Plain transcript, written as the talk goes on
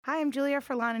Hi, I'm Julia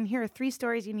Furlan, and here are 3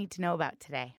 stories you need to know about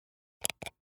today.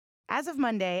 As of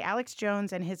Monday, Alex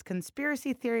Jones and his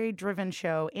conspiracy theory-driven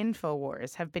show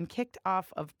InfoWars have been kicked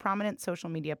off of prominent social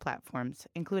media platforms,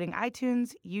 including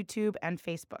iTunes, YouTube, and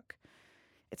Facebook.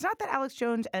 It's not that Alex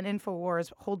Jones and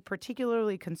InfoWars hold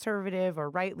particularly conservative or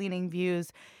right-leaning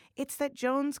views. It's that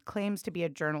Jones claims to be a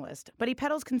journalist, but he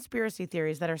peddles conspiracy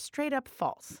theories that are straight-up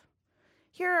false.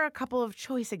 Here are a couple of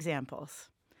choice examples.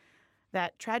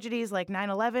 That tragedies like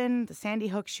 9/11, the Sandy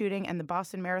Hook shooting, and the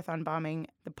Boston Marathon bombing,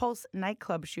 the Pulse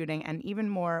nightclub shooting, and even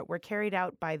more were carried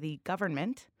out by the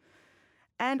government.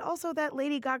 And also that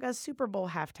Lady Gaga's Super Bowl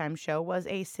halftime show was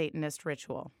a Satanist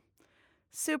ritual.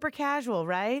 Super casual,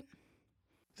 right?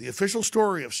 The official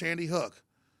story of Sandy Hook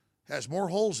has more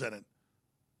holes in it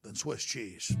than Swiss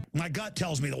cheese. My gut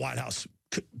tells me the White House,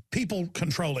 people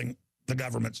controlling the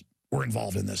governments were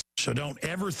involved in this. So don't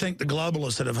ever think the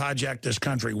globalists that have hijacked this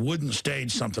country wouldn't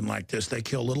stage something like this. They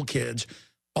kill little kids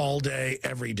all day,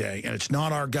 every day. And it's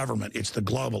not our government, it's the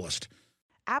globalist.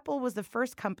 Apple was the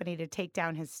first company to take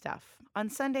down his stuff. On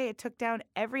Sunday, it took down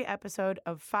every episode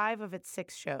of 5 of its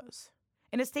 6 shows.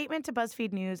 In a statement to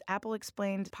BuzzFeed News, Apple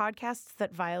explained podcasts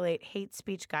that violate hate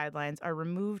speech guidelines are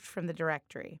removed from the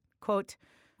directory. Quote,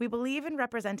 "We believe in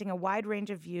representing a wide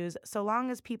range of views so long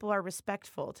as people are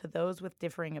respectful to those with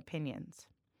differing opinions."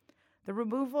 The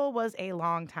removal was a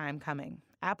long time coming.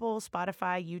 Apple,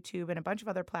 Spotify, YouTube, and a bunch of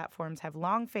other platforms have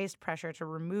long faced pressure to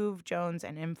remove Jones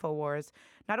and InfoWars,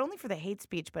 not only for the hate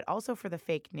speech, but also for the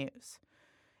fake news.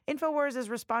 InfoWars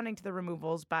is responding to the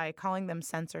removals by calling them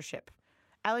censorship.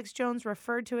 Alex Jones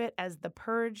referred to it as the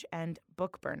purge and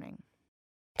book burning.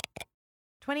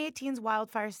 2018's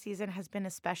wildfire season has been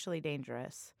especially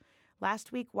dangerous.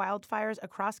 Last week, wildfires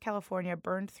across California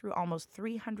burned through almost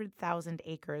 300,000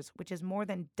 acres, which is more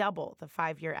than double the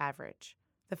 5-year average.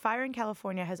 The fire in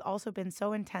California has also been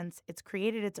so intense, it's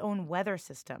created its own weather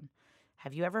system.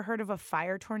 Have you ever heard of a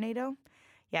fire tornado?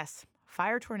 Yes,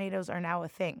 fire tornadoes are now a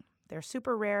thing. They're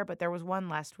super rare, but there was one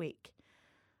last week.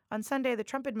 On Sunday, the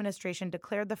Trump administration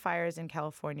declared the fires in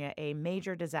California a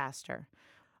major disaster.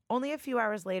 Only a few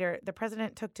hours later, the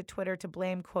president took to Twitter to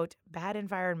blame, quote, bad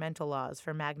environmental laws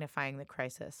for magnifying the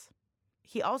crisis.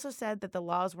 He also said that the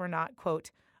laws were not,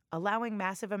 quote, allowing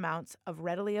massive amounts of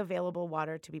readily available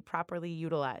water to be properly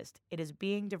utilized. It is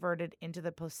being diverted into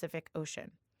the Pacific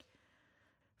Ocean.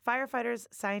 Firefighters,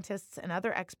 scientists, and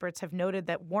other experts have noted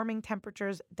that warming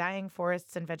temperatures, dying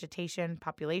forests and vegetation,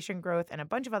 population growth, and a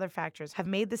bunch of other factors have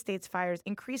made the state's fires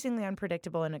increasingly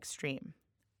unpredictable and extreme.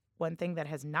 One thing that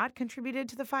has not contributed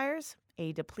to the fires,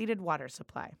 a depleted water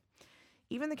supply.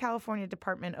 Even the California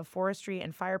Department of Forestry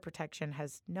and Fire Protection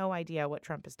has no idea what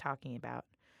Trump is talking about.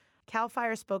 CAL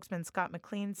FIRE spokesman Scott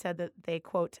McLean said that they,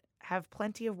 quote, have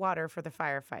plenty of water for the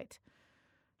firefight.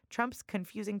 Trump's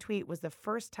confusing tweet was the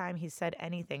first time he said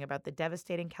anything about the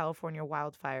devastating California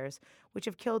wildfires, which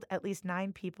have killed at least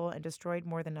 9 people and destroyed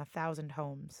more than 1,000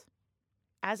 homes.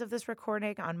 As of this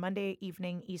recording, on Monday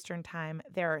evening Eastern Time,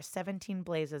 there are 17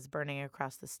 blazes burning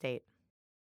across the state.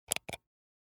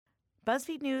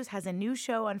 BuzzFeed News has a new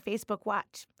show on Facebook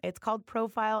Watch. It's called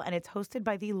Profile, and it's hosted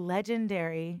by the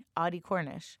legendary Audie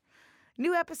Cornish.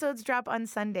 New episodes drop on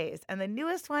Sundays, and the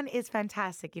newest one is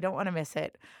fantastic. You don't want to miss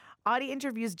it. Audie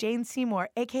interviews Jane Seymour,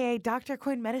 a.k.a. Dr.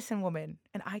 Quinn Medicine Woman,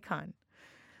 an icon.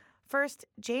 First,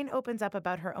 Jane opens up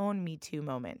about her own Me Too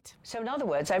moment. So in other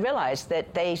words, I realized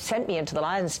that they sent me into the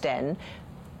lion's den,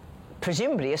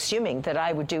 presumably assuming that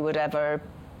I would do whatever,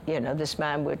 this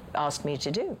man would ask me to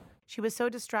do. She was so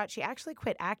distraught, she actually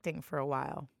quit acting for a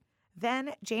while.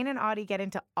 Then, Jane and Audie get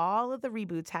into all of the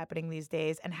reboots happening these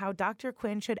days and how Dr.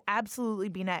 Quinn should absolutely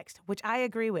be next, which I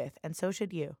agree with, and so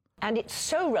should you. And it's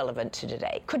so relevant to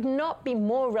today. Could not be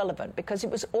more relevant because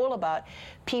it was all about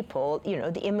people,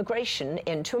 the immigration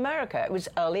into America. It was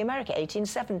early America,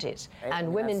 1870s. Right.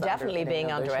 And women definitely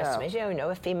being underestimated.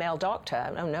 A female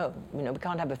doctor. Oh, no, we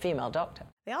can't have a female doctor.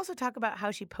 They also talk about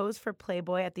how she posed for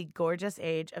Playboy at the gorgeous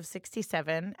age of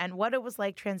 67 and what it was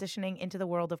like transitioning into the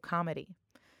world of comedy.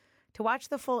 To watch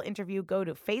the full interview, go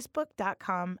to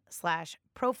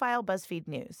facebook.com/profile BuzzFeed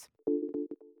News.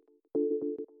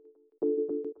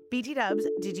 BT Dubs,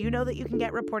 did you know that you can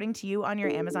get reporting to you on your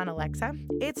Amazon Alexa?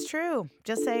 It's true.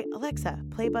 Just say, Alexa,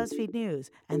 play BuzzFeed News,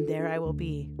 and there I will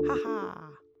be. Ha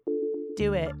ha.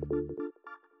 Do it.